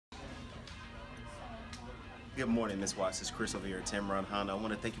Good morning, Miss Watts. It's Chris over here at Tameron Honda. I want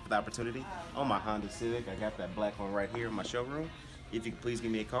to thank you for the opportunity on my Honda Civic. I got that black one right here in my showroom. If you could please give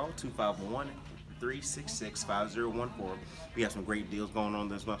me a call, 251-366-5014. We have some great deals going on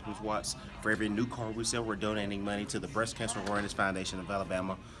this month, Miss Watts. For every new car we sell, we're donating money to the Breast Cancer Awareness Foundation of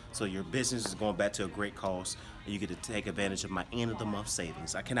Alabama. So your business is going back to a great cause, and you get to take advantage of my end of the month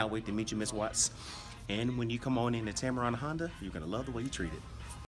savings. I cannot wait to meet you, Miss Watts. And when you come on in to Tameron Honda, you're going to love the way you treat it.